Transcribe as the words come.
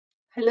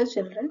Hello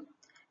children.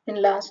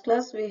 In last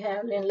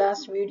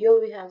video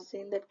we have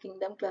seen that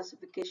kingdom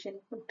classification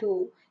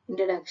 2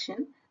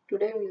 introduction.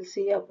 Today we will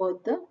see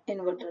about the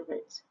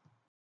invertebrates.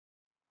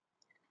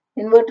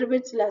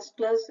 Invertebrates last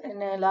class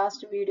in a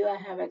last video I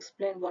have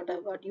explained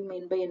what you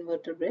mean by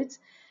invertebrates.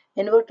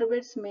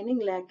 Invertebrates meaning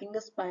lacking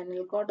a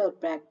spinal cord or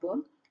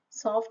backbone,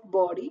 soft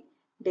body,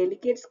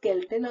 delicate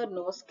skeleton or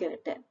no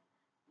skeleton.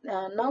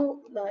 Now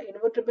the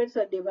invertebrates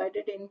are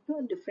divided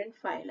into different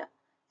phyla.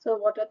 So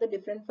what are the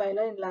different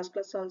phyla? In last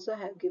class also I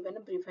have given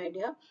a brief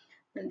idea.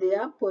 And they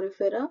are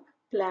Porifera,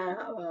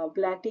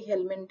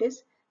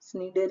 Platyhelminthes,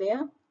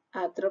 Cnidaria,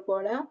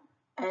 Arthropoda,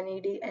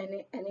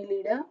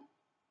 Annelida,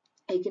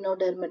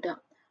 Echinodermata.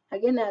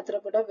 Again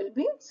Arthropoda will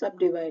be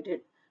subdivided.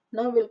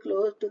 Now we'll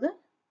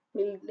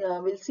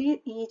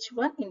see each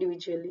one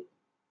individually.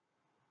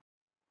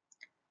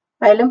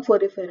 Phylum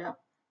Porifera.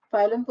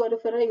 Phylum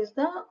Porifera is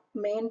the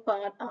main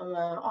part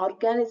of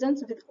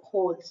organisms with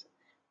holes.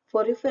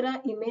 Porifera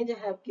image I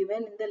have given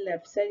in the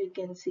left side. You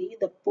can see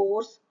the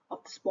pores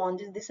of the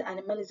sponges. This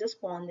animal is a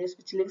sponges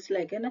which looks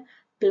like a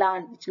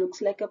plant, which looks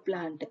like a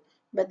plant.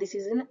 But this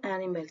is an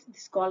animal.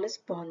 This is called as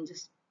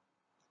sponges.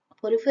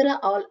 Porifera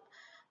are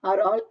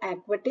all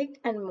aquatic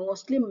and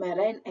mostly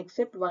marine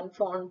except one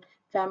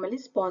family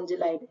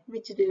Spongylide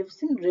which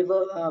lives in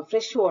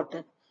fresh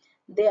water.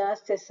 They are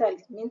sessile,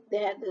 means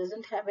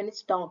doesn't have any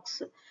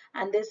stalks,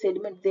 and their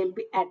sediment they'll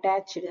be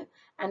attached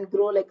and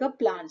grow like a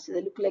plant. So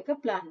they look like a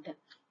plant.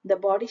 The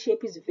body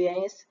shape is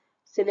vase,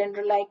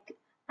 cylinder-like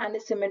and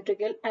is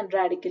symmetrical and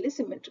radically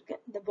symmetrical.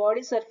 The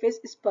body surface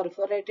is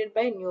perforated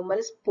by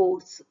numerous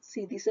pores.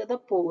 See, these are the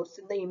pores.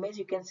 In the image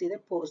you can see the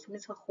pores,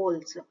 means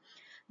holes.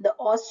 The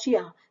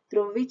ostia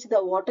through which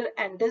the water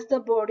enters the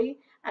body,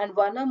 and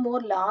one or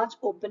more large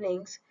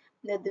openings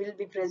that will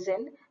be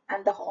present,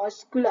 and the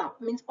oscula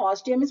means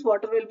ostia means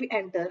water will be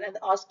enter and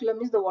the oscula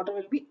means the water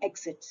will be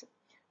exits.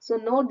 So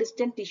no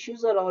distant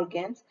tissues or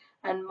organs,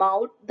 and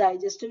mouth,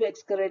 digestive,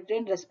 excretory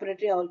and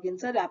respiratory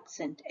organs are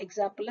absent.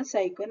 Example are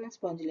cyclone and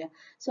spongylia.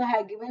 So I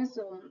have given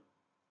some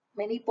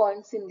many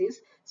points in this.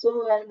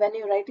 So when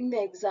you're writing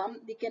the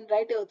exam, we can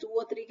write 2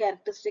 or 3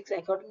 characteristics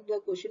according to the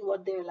question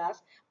what they will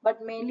ask.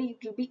 But mainly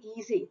it will be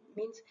easy.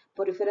 Means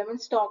Porifera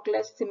means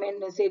stalkless,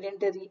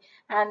 sedentary,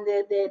 and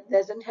they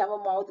doesn't have a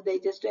mouth. They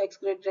just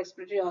excrete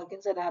respiratory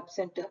organs are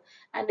absent.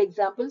 And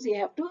examples you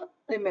have to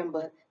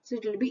remember. So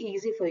it will be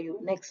easy for you.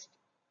 Next.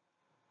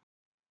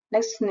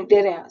 Next,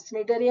 Cnidaria.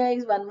 Cnidaria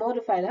is one more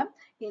phyla.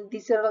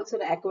 These are also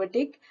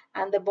aquatic,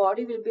 and the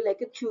body will be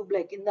like a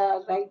tube-like. In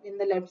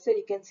the left side,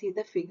 you can see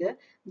the figure,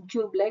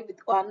 tube-like with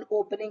one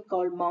opening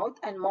called mouth,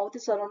 and mouth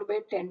is surrounded by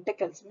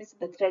tentacles. Means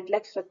the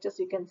thread-like structures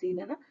you can see.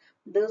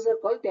 Those are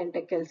called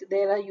tentacles.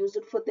 They are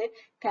used for the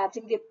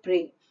catching the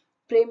prey.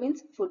 Prey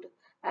means food,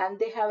 and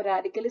they have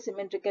radically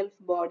symmetrical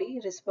body.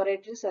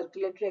 Respiratory,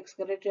 circulatory,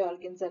 excretory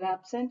organs are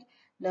absent.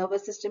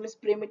 Nervous system is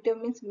primitive,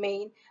 means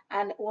main,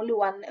 and only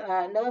one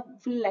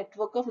full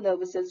network of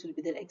nervous cells will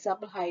be there.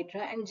 Example,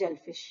 hydra and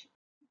jellyfish.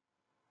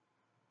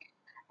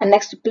 And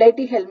next,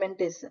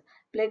 platyhelminthes.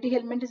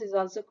 Platyhelminthes is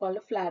also called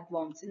a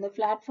flatworms. In the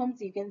flatworms,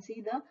 you can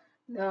see the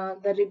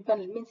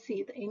ribbon. Means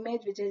see the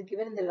image which is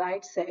given in the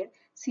right side.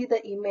 See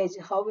the image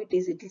how it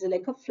is. It is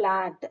like a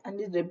flat and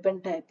a ribbon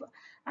type.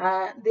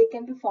 They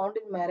can be found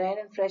in marine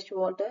and fresh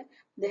water.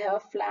 They have a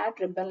flat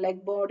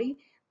ribbon-like body.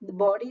 The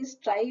body is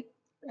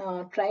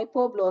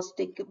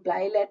tripoblastic,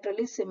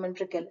 bilaterally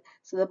symmetrical.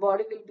 So the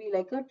body will be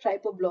like a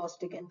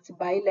tripoblastic and it's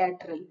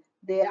bilateral.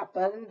 They up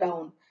and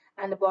down,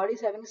 and the body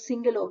is having a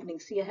single opening.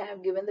 See, I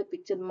have given the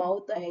picture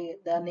mouth.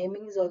 The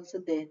naming is also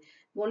there.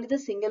 Only the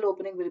single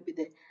opening will be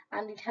there,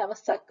 and it have a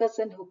suckers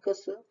and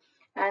hookers,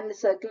 and the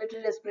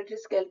circulatory, respiratory,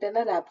 skeleton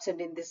are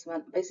absent in this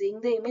one. By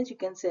seeing the image, you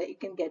can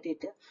get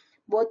it.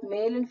 Both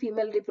male and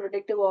female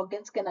reproductive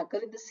organs can occur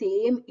in the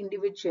same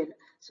individual.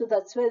 So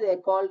that's why they are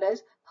called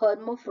as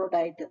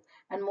hermaphrodite.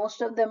 And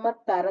most of them are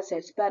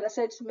parasites.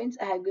 Parasites means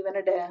I have given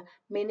a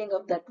meaning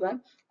of that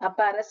one. A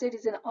parasite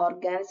is an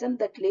organism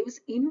that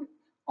lives in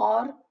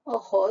or a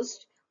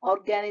host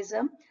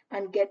organism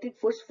and get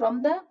its food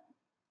from the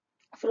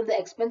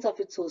expense of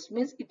its host.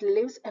 Means it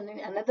lives in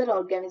another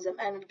organism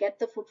and get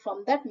the food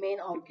from that main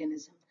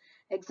organism.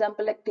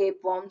 Example like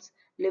tapeworms,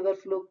 liver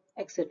fluke,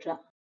 etc.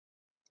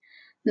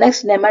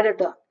 Next,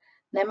 Nematoda.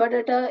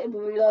 Nematoda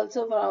will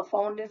also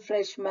found in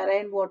fresh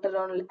marine water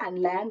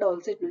and land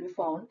also it will be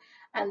found,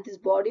 and this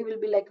body will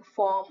be like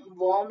a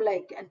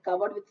worm-like and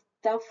covered with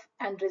tough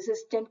and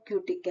resistant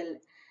cuticle,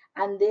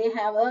 and they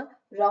have a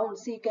round.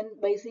 See, you can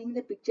by seeing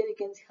the picture you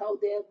can see how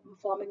they are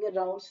forming a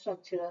round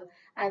structure,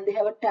 and they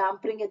have a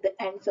tampering at the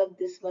ends of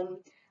this one,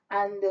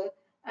 and uh,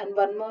 and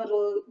one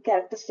more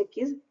characteristic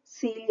is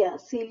cilia.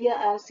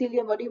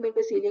 Cilia. What do you mean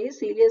by cilia?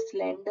 Cilia is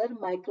slender,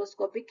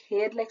 microscopic,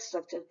 hair-like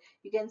structure.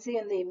 You can see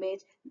in the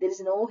image there is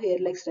no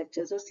hair-like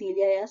structure. So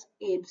cilia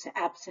is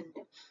absent.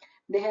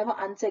 They have an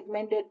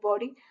unsegmented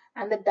body,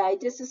 and the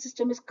digestive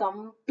system is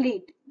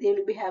complete. They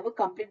will have a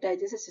complete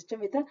digestive system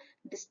with a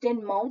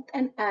distant mouth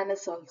and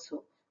anus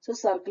also. So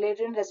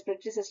circulatory and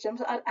respiratory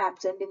systems are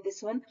absent in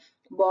this one.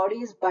 Body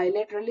is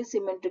bilaterally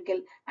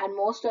symmetrical, and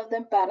most of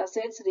them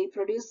parasites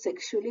reproduce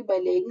sexually by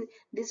laying.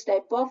 This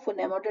type of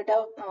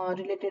Nematoda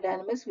related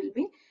animals will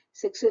be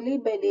sexually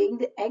by laying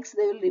the eggs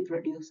they will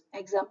reproduce.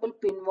 Example,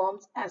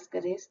 pinworms,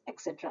 ascaris,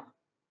 etc.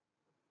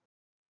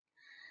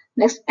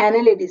 Next,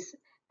 Annelidis.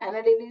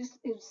 Annelidis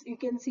is, you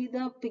can see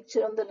the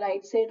picture on the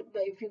right side.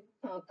 But if you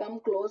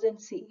come close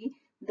and see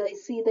the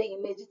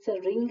image, it's a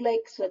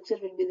ring-like structure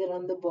will be there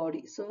on the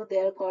body. So they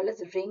are called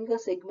as ring or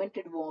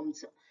segmented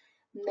worms.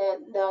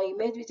 The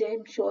image which I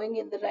am showing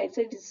in the right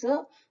side is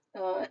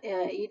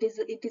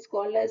it is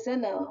called as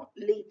an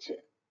leech.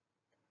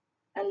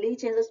 And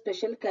leech has a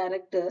special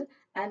character,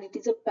 and it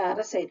is a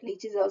parasite.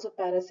 Leech is also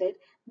parasite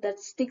that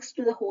sticks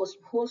to the host.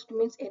 Host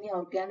means any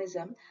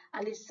organism,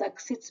 and it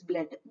sucks its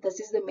blood. This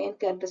is the main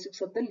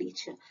characteristics of the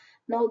leech.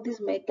 Now,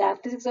 these main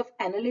characteristics of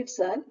annelids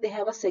are they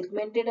have a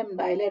segmented and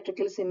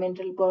bilateral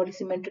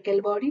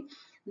symmetrical body.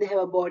 They have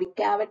a body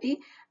cavity,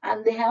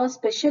 and they have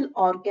special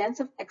organs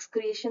of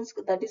excretions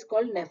that is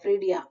called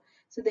nephridia.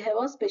 So they have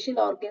a special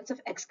organs of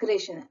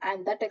excretion,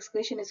 and that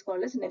excretion is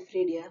called as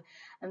nephridia.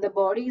 And the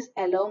body is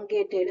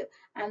elongated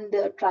and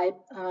the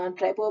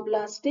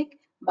tripoblastic,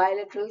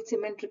 bilateral,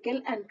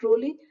 symmetrical, and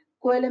truly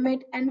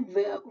coelomate and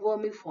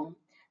vermiform.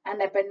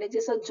 And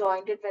appendages are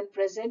jointed when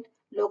present.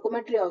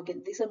 Locomotory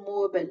organs, these are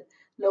movable.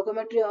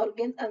 Locomotory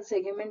organs and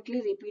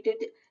segmentally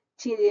repeated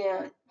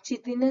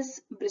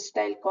chitinous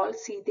bristyle called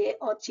setae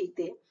or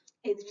chetae,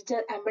 which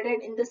are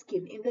embedded in the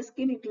skin. In the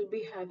skin, it will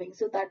be having.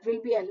 So that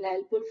will be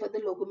helpful for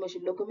the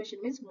locomotion.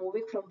 Locomotion means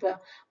moving from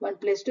one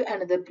place to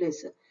another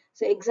place.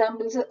 So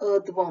examples are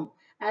earthworm.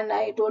 And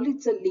I told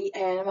it's a leech.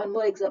 And one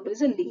more example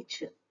is a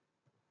leech.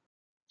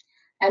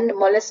 And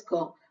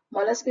mollusca.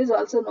 Mollusca is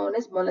also known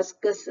as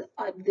molluscus.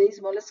 These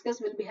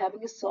molluscus will be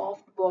having a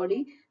soft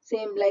body,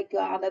 same like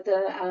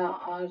another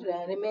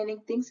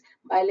remaining things,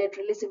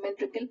 bilaterally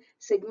symmetrical,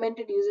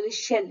 segmented, usually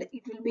shell.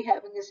 It will be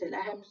having a shell.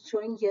 I am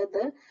showing here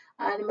the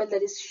animal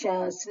that is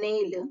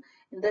snail.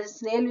 The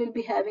snail will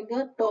be having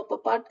a top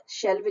part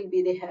shell will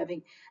be they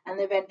having, and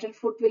the ventral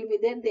foot will be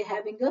there. They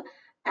having a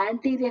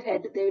anterior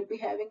head. They will be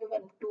having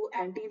two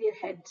anterior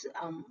heads.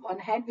 One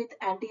head with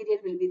anterior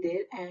will be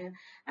there,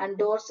 and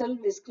dorsal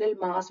visceral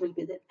mass will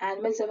be there.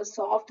 Animals have a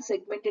soft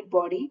segmented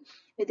body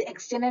with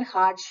external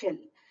hard shell.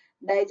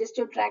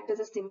 Digestive tract is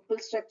a simple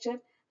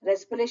structure.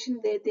 Respiration,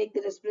 they take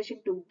the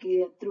respiration through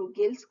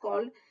gills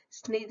called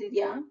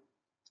Snidia,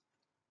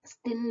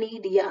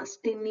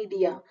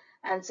 Stinidia,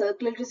 and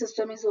circulatory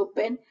system is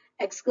open.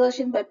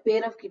 Excursion by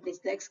pair of kidneys.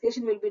 The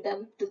excursion will be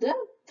done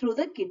through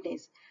the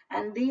kidneys,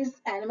 and these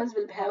animals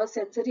will have a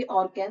sensory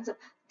organs,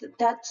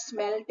 touch,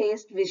 smell,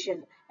 taste,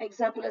 vision.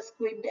 Example are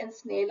squid and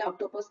snail,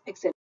 octopus,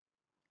 etc.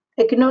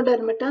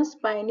 Echinodermata,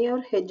 spiny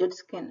or hedged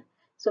skin.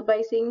 So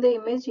by seeing the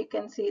image, you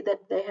can see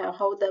that they have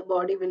how the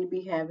body will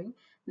be having.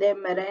 They are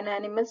marine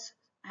animals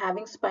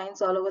having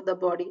spines all over the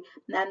body.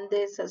 And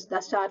this is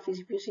the starfish.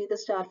 If you see the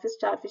starfish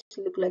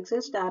look like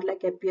a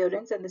star-like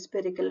appearance and the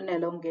spherical and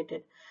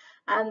elongated.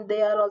 And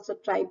they are also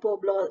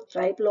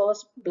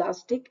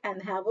triploblastic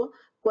and have a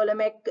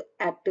coelomic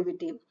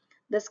activity.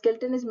 The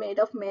skeleton is made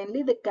of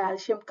mainly the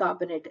calcium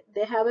carbonate.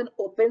 They have an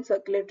open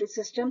circulatory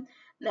system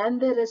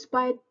and they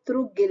respire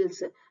through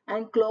gills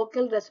and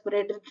cloacal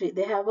respiratory.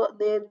 They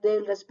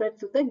respire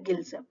through the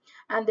gills,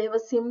 and they have a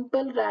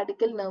simple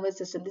radical nervous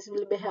system. This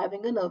will be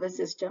having a nervous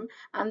system,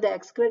 and the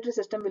excretory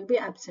system will be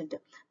absent.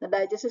 The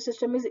digestive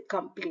system is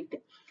complete.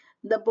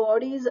 The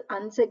body is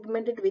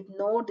unsegmented with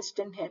no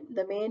distant head.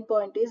 The main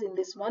point is in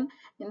this one,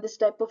 in this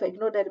type of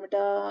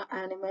Echinodermata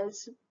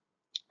animals,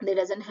 they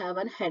doesn't have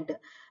a head.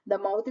 The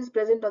mouth is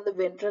present on the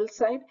ventral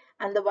side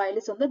and the while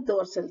is on the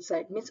dorsal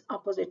side, means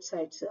opposite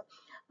sides.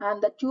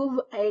 And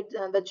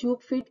the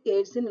tube feet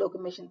aids in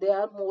locomotion. They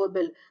are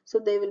movable, so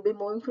they will be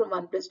moving from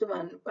one place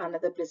to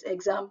another place.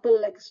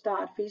 Example like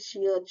starfish,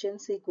 sea urchin,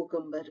 sea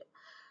cucumber.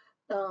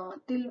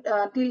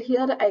 Till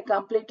here I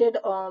completed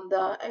on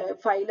the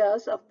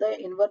phylums of the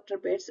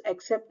invertebrates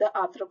except the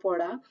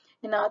arthropoda.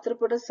 In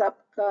arthropoda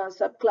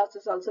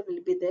subclasses also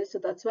will be there, so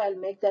that's why I'll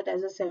make that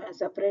as a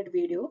separate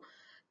video.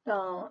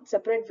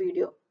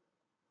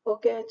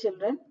 Okay,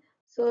 children.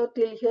 So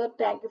till here,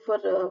 thank you for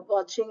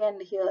watching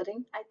and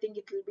hearing. I think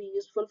it will be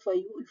useful for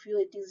you. If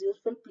it is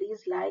useful,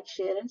 please like,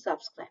 share, and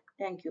subscribe.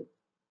 Thank you.